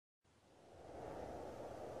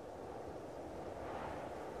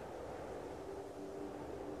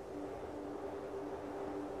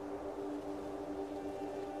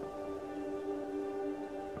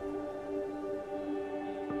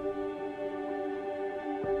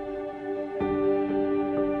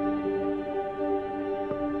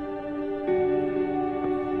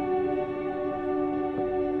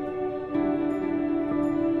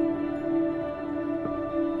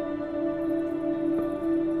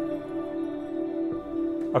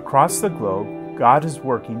Across the globe, God is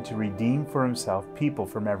working to redeem for himself people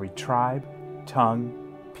from every tribe,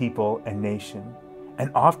 tongue, people, and nation.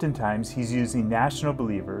 And oftentimes he's using national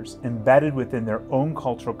believers embedded within their own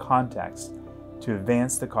cultural context to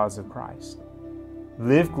advance the cause of Christ.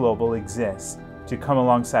 Live Global exists to come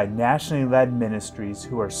alongside nationally led ministries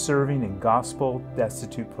who are serving in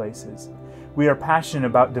gospel-destitute places. We are passionate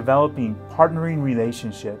about developing partnering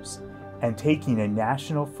relationships and taking a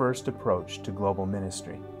national-first approach to global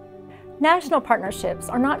ministry. National partnerships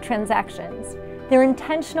are not transactions. They're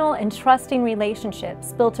intentional and trusting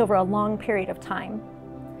relationships built over a long period of time.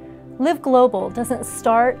 Live Global doesn't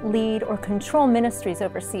start, lead, or control ministries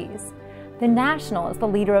overseas. The national is the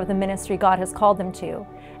leader of the ministry God has called them to,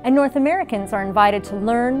 and North Americans are invited to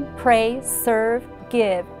learn, pray, serve,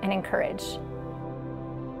 give, and encourage.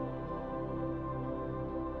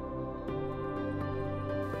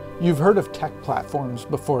 You've heard of tech platforms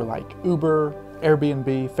before like Uber,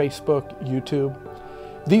 Airbnb, Facebook, YouTube.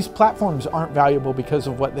 These platforms aren't valuable because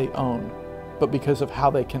of what they own, but because of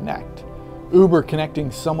how they connect. Uber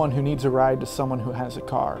connecting someone who needs a ride to someone who has a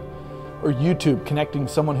car, or YouTube connecting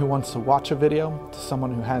someone who wants to watch a video to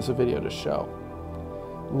someone who has a video to show.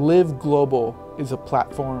 Live Global is a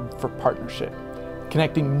platform for partnership,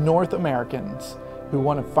 connecting North Americans who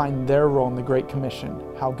want to find their role in the Great Commission,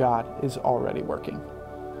 how God is already working.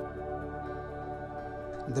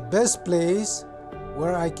 The best place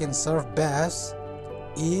where I can serve best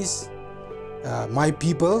is my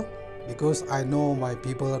people, because I know my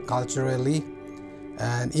people culturally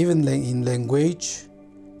and even in language,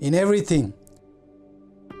 in everything.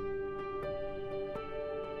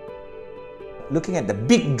 Looking at the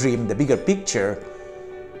big dream, the bigger picture,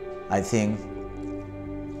 I think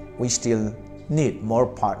we still need more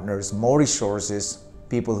partners, more resources,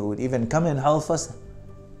 people who would even come and help us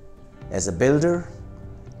as a builder.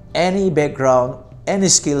 Any background, any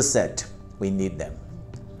skill set, we need them.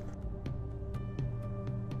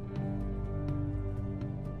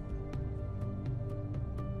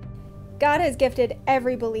 God has gifted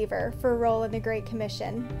every believer for a role in the Great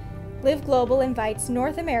Commission. Live Global invites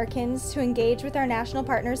North Americans to engage with our national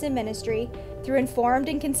partners in ministry through informed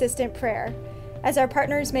and consistent prayer. As our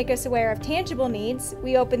partners make us aware of tangible needs,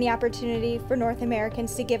 we open the opportunity for North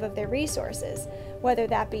Americans to give of their resources, whether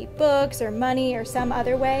that be books or money or some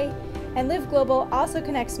other way. And Live Global also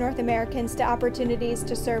connects North Americans to opportunities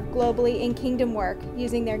to serve globally in kingdom work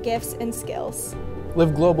using their gifts and skills.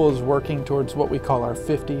 Live Global is working towards what we call our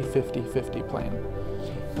 50-50-50 plan.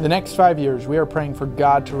 In the next 5 years, we are praying for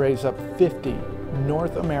God to raise up 50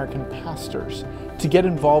 North American pastors to get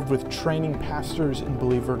involved with training pastors and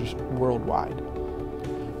believers worldwide.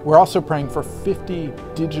 We're also praying for 50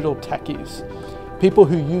 digital techies, people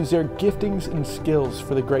who use their giftings and skills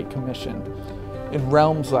for the Great Commission in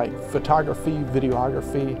realms like photography,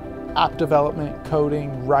 videography, app development,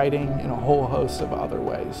 coding, writing, and a whole host of other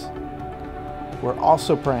ways. We're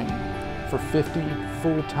also praying for 50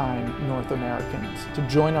 full-time North Americans to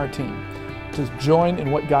join our team, to join in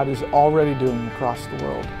what God is already doing across the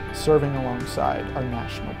world, serving alongside our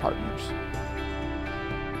national partners.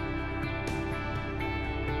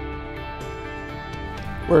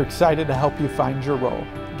 We're excited to help you find your role.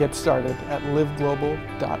 Get started at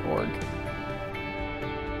liveglobal.org.